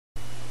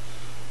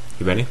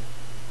You ready?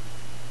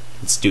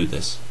 Let's do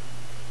this.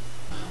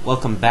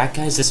 Welcome back,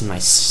 guys. This is my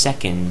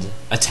second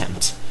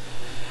attempt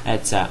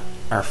at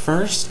our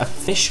first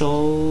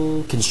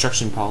official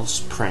Construction Pulse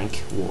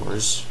prank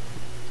wars,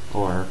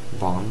 or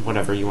bomb,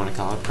 whatever you want to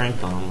call it. Prank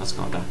bomb, let's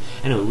call it that.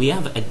 Anyway, we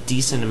have a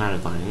decent amount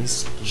of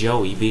vines.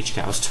 Joey, Beach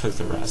Cows, took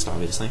the rest,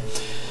 obviously.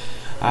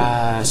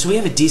 So we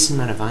have a decent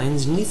amount of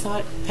vines, and we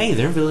thought, hey,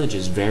 their village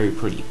is very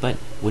pretty, but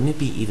wouldn't it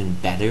be even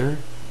better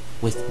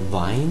with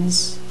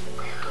vines?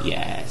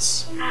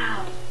 Yes.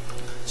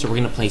 So we're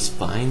going to place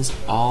vines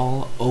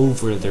all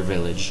over their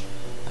village,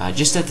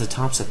 just at the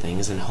tops of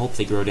things, and hope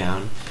they grow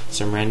down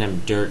some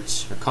random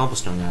dirt, or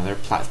cobblestone rather,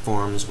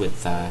 platforms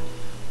with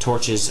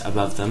torches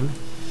above them.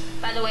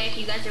 By the way, if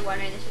you guys are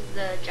wondering, this is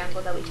the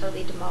jungle that we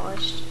totally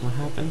demolished. What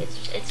happened?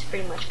 It's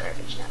pretty much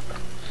garbage now. But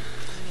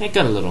it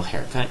got a little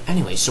haircut.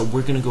 Anyway, so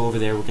we're going to go over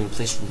there, we're going to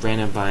place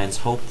random vines,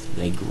 hope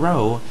they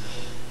grow,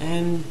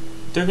 and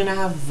they're going to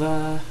have,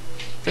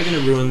 they're going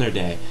to ruin their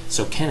day.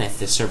 So Kenneth,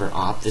 the server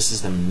op, this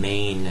is the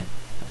main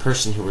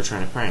person who we're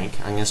trying to prank.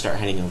 I'm going to start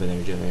heading over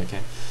there, Joey, okay?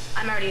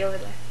 I'm already over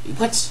there.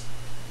 What?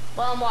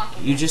 Well, I'm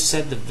walking. You just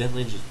said the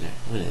village.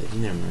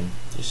 Never mind.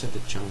 You said the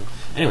jungle.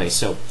 Anyway,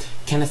 so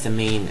Kenneth,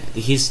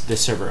 he's the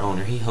server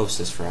owner. He hosts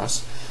this for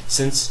us.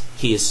 Since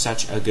he is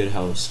such a good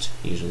host,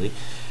 usually,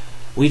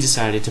 we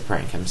decided to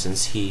prank him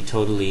since he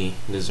totally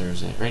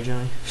deserves it. Right,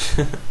 Joey?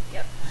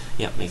 Yep.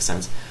 Yep, makes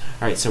sense.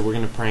 Alright, so we're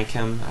going to prank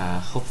him.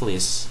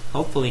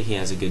 Hopefully he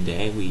has a good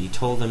day. We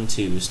told him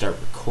to start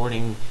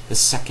recording the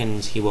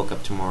second he woke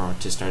up tomorrow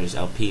to start his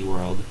LP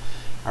World.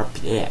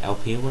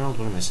 LP World?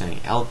 What am I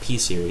saying? LP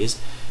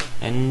series.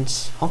 And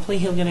hopefully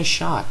he'll get a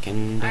shock.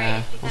 And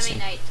Alright, it's we'll becoming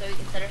night, so we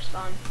can set our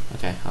spawn.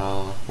 Okay,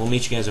 we'll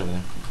meet you guys over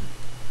there.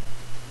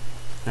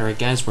 Alright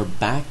guys, we're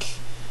back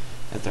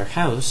at their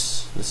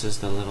house. This is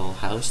the little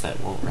house that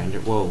won't render.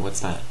 Whoa,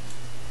 what's that?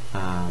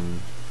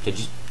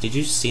 Did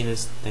you see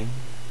this thing?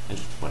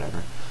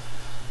 Whatever.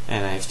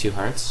 And I have 2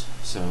 hearts,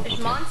 so There's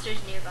okay. monsters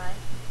nearby.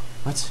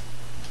 What?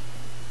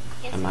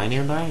 Am I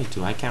nearby?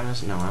 Do I count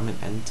as? No, I'm an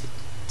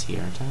entity,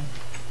 aren't I?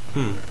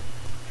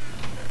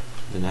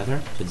 The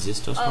Nether? Did this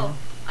still spawn? Oh,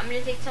 I'm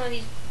gonna take some of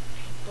these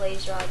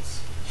blaze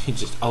rods.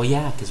 Oh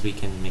yeah, because we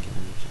can make it.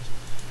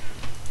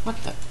 What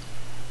the?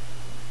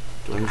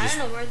 I don't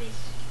know where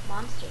these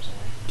monsters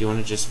are. Do you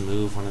want to just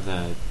move move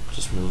a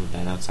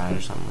bed outside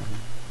or something like that?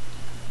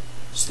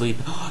 Sleep.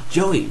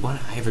 Joey, I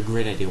have a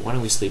great idea. Why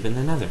don't we sleep in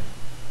the Nether?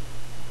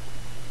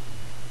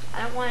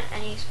 I don't want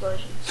any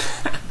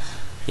explosions.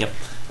 Yep.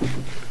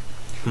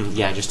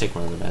 Yeah, just take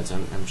one of the beds.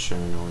 I'm sure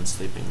no one's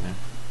sleeping there.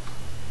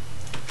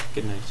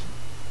 Good night.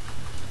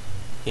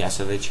 Yeah,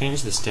 so they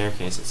changed the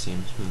staircase, it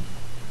seems.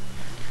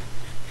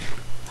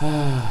 They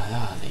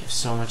have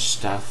so much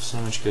stuff, so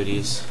much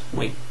goodies.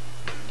 Wait.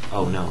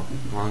 Oh no,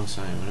 wrong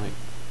side.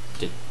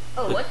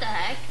 What the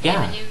heck?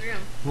 Yeah. They have a new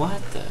room.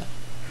 What the?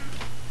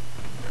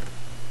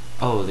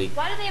 Oh,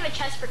 Why do they have a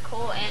chest for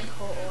coal and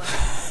coal ore?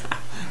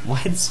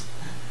 What?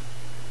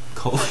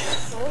 Coal?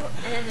 Coal,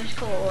 and then there's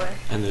coal ore.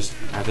 And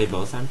are they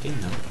both empty?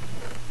 No.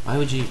 Why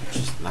would you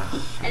just? And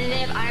then they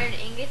have iron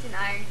ingots and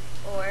iron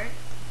ore.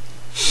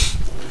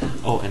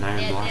 Oh, and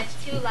iron blocks.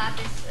 They have 2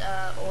 lapis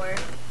ore.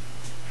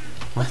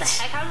 What the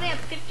heck? How do they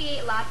have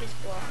 58 lapis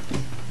blocks?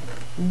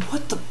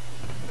 What the?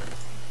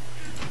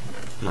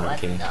 No, I'm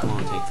kidding. Come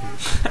on, take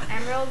them.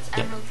 Emeralds?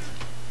 Yep.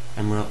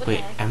 Emeralds.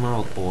 Wait,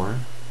 emerald ore?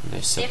 They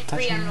have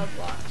 3 emerald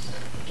blocks.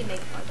 We can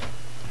make more.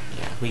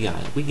 Yeah, we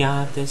got it. We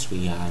got this.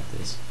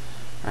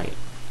 Alright.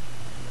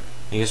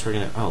 I guess we're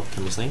gonna. Oh,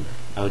 can we sleep?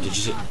 Oh, did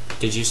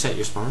you set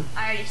your spawn?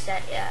 I already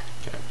set, yeah.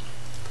 Okay.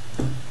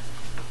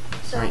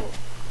 So, Alright.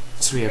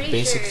 So we have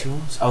basic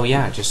tools. Oh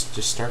yeah, just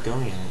start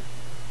going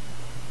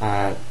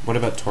at it. What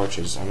about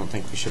torches? I don't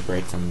think we should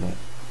break them, but.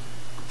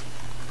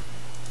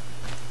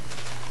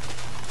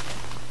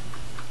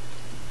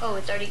 Oh,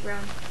 it's already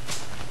grown.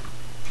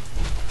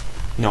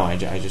 No, I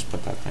just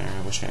put that there.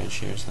 I wish I had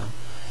shears though.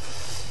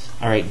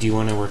 Alright, do you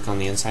want to work on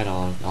the inside?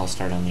 I'll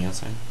start on the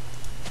outside.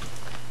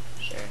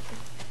 Sure.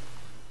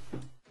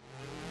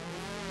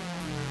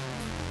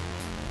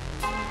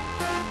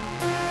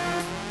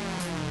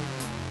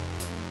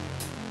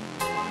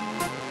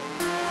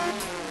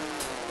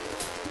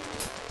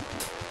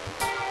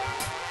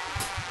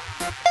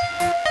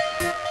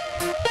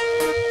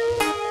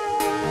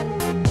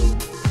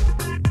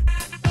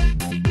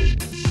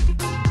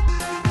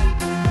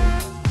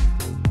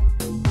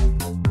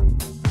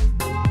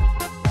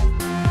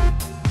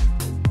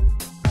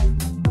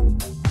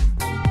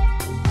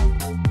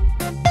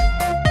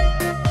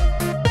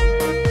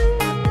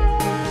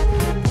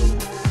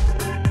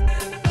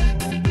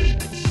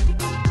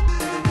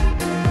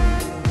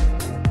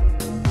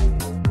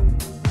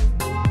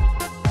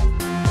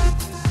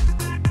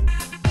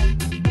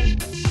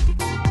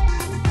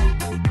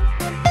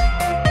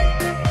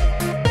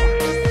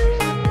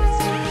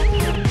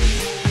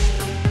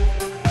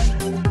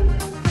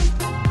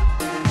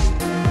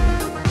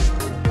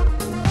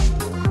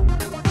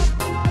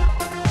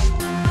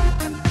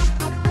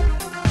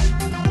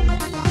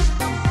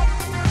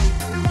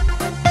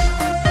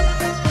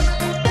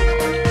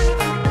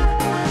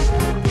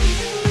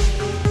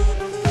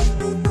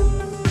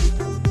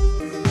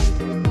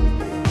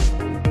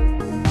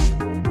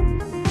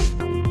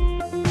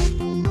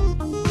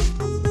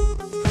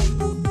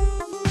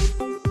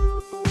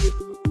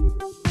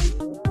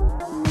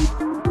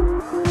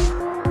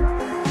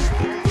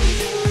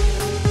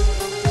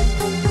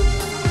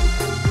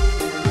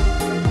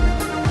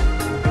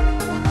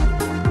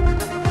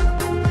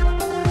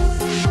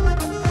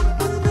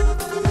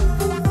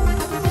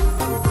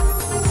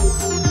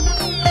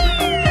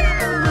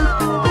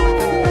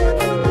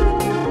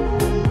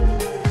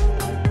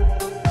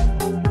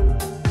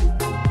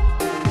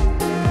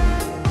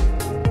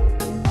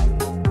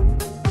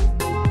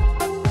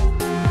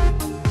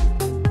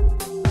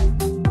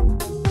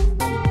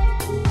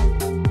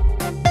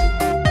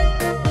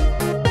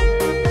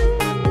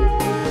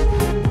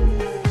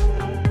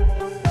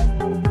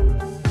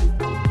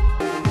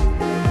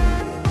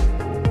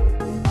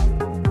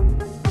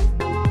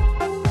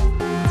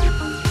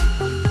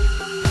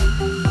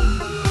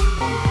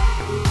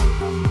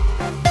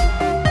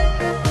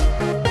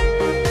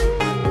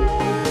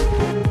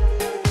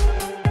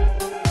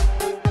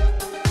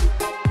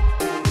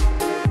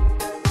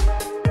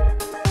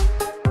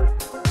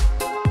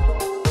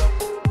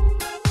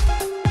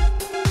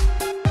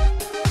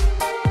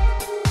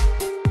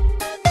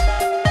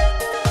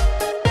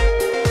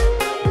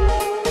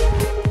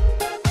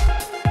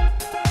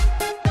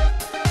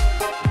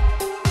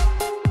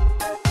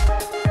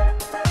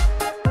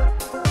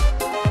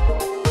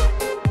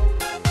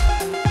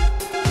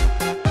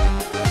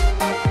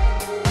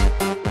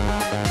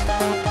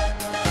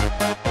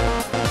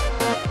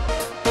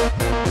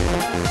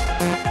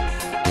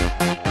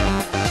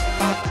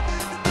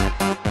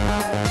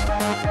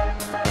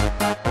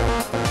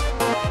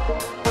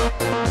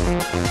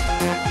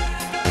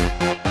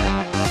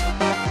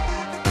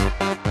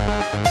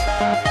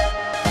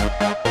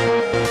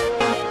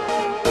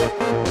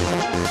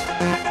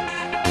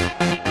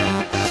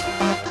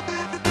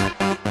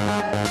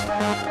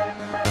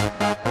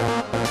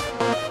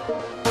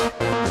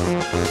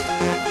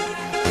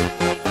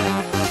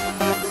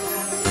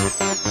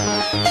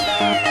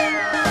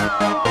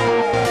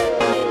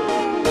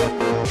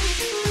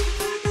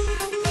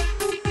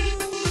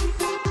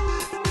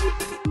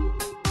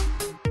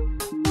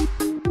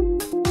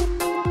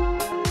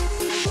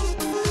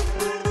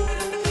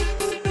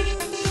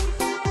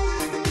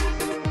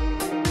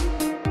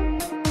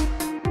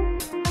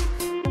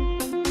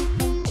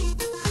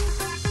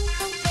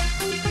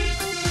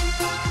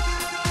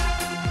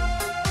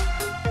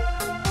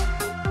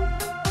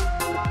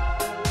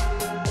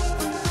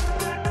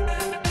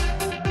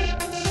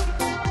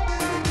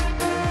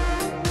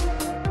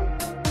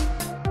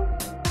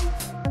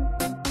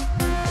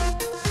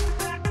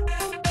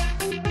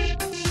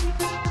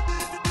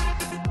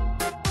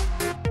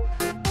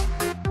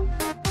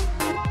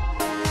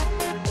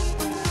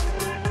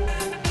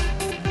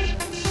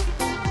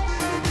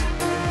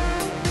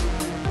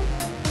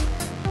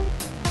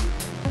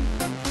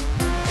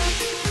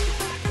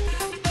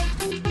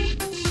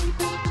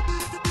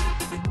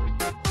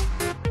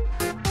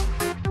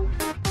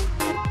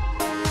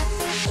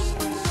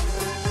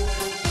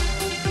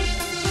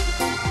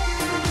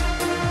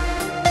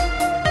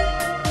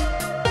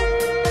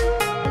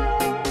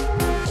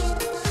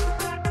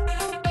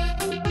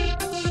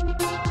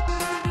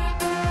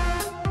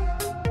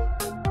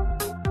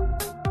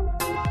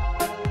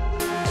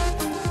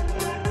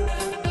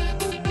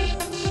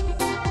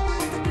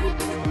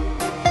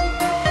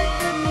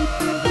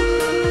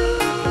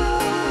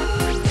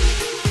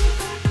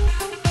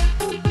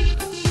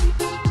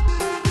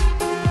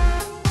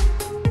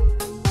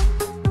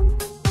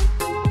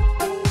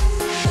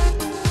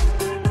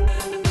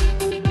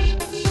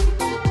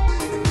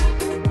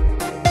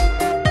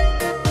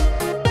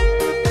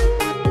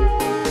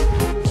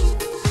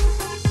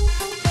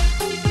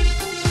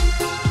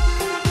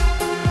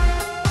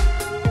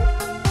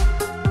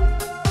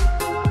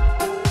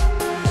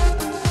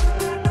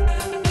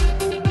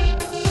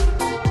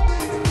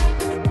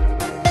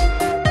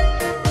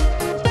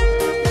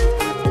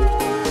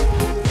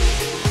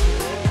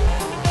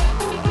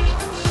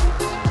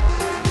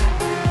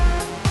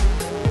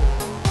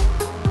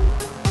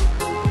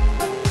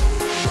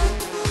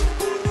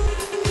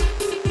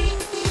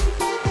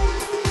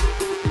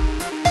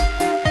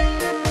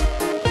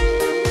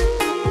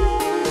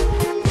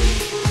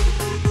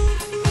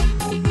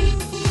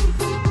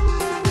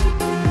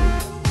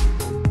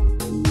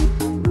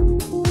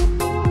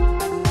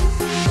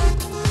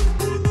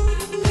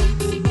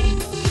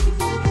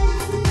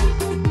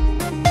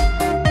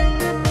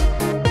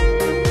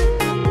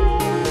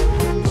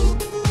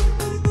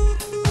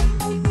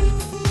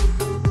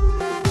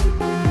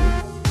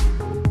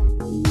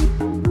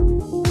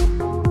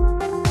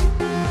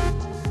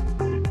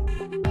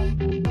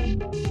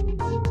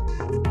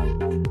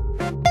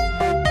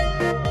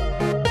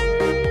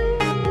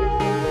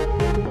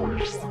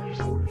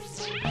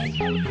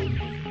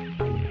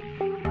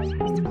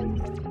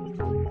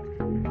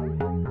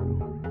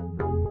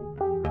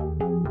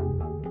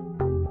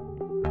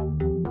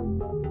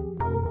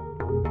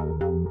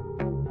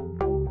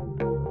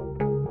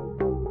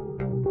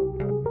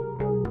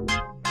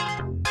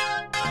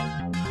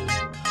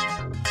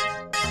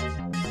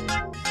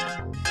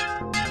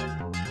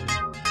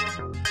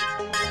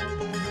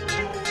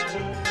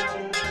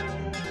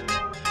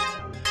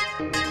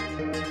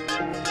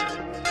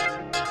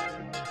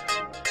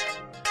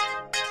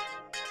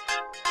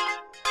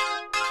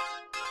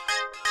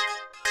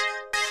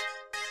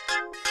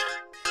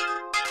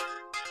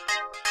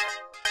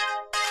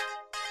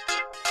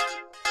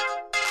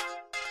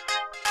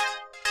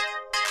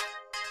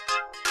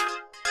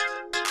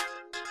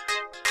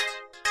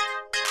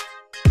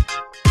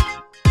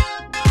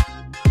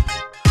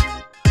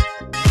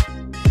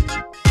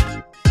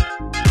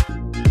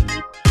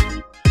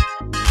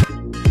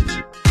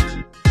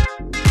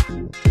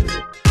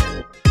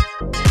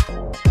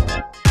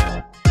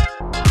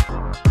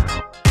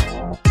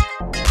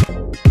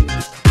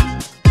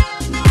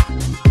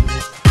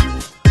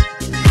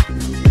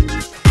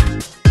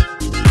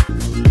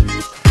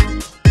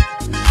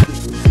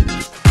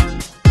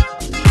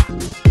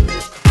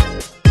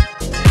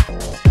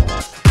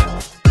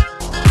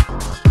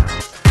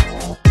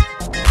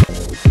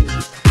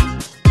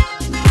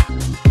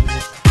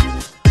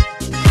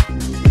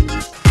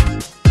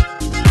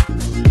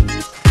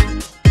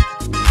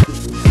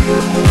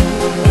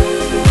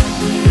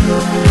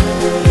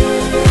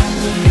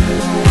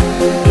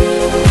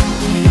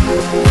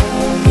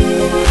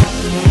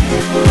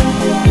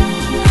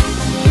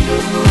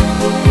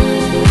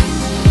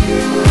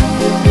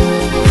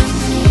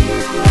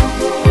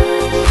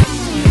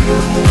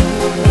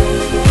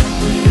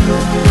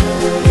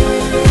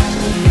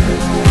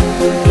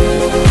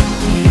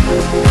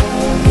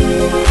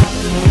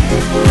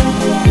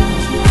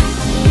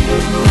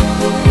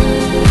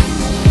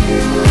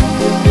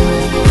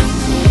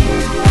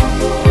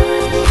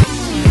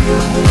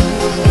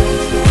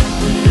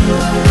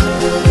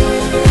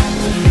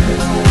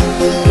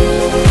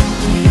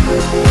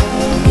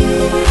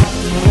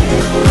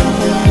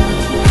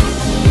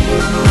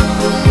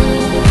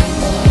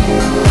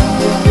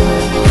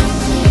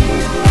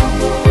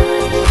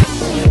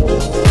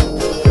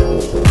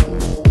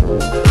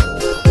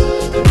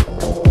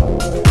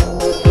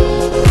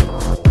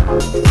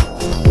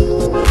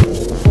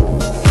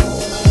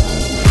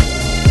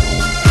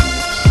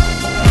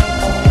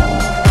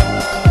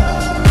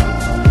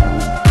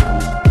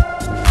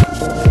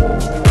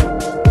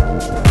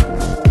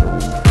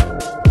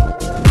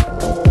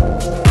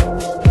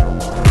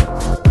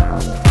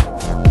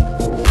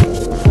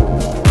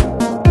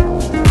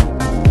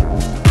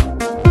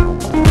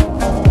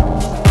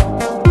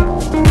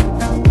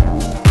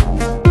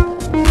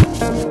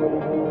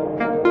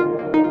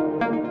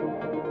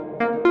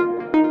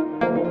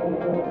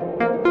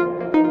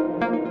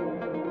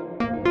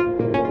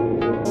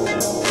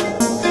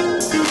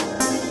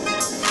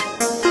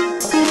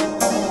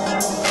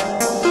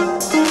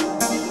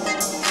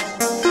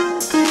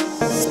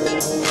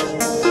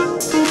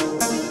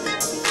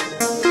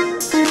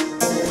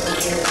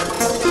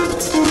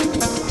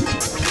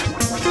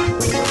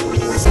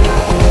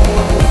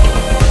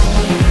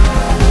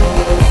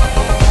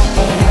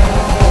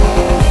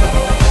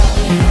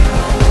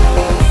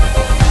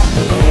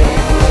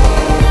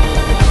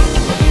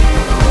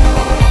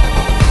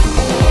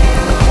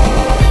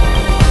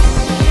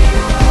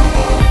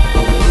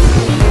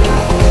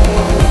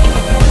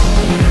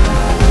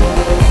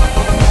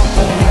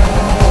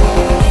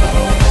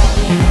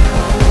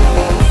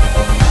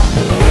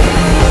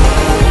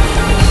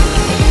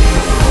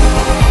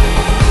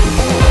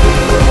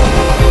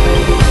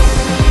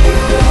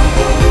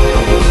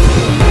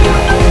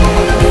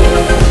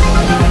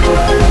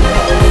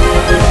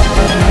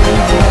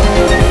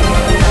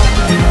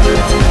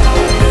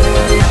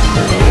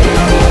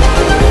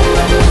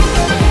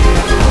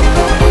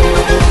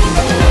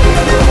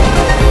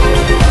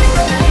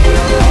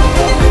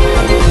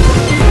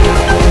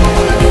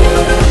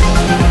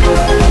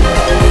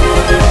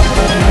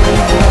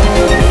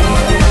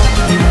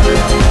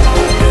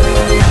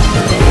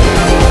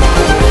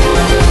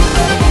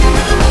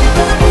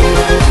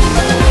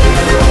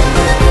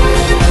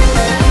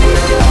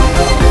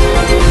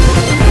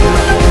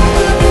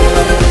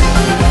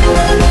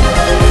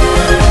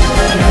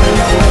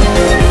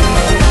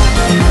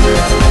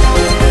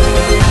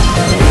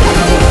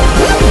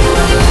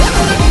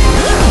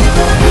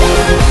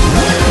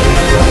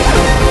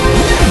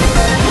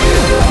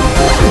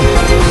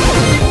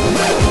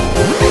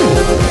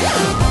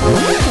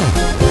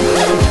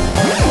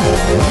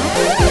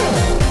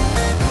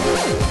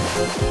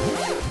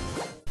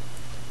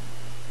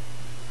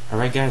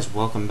 Alright guys,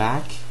 welcome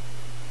back.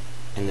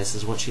 And this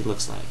is what she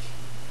looks like.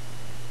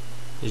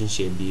 Isn't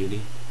she a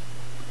beauty?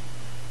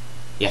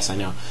 Yes, I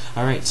know.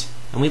 Alright,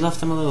 and we left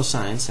them a little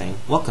sign saying,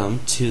 "Welcome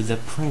to the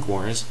Prank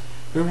Wars.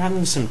 We were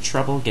having some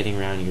trouble getting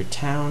around your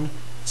town,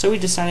 so we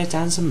decided to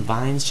add some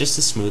vines just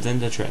to smoothen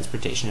the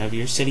transportation of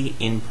your city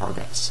in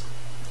progress.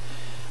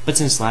 But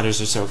since ladders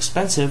are so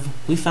expensive,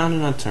 we found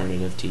an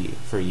alternative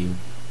for you,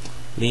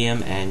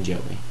 Liam and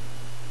Joey.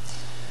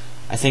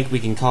 I think we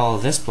can call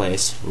this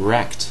place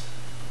Wrecked.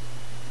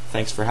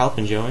 Thanks for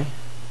helping, Joey.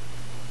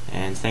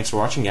 And thanks for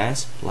watching,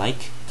 guys.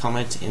 Like,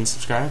 comment, and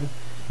subscribe.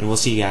 And we'll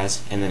see you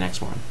guys in the next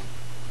one.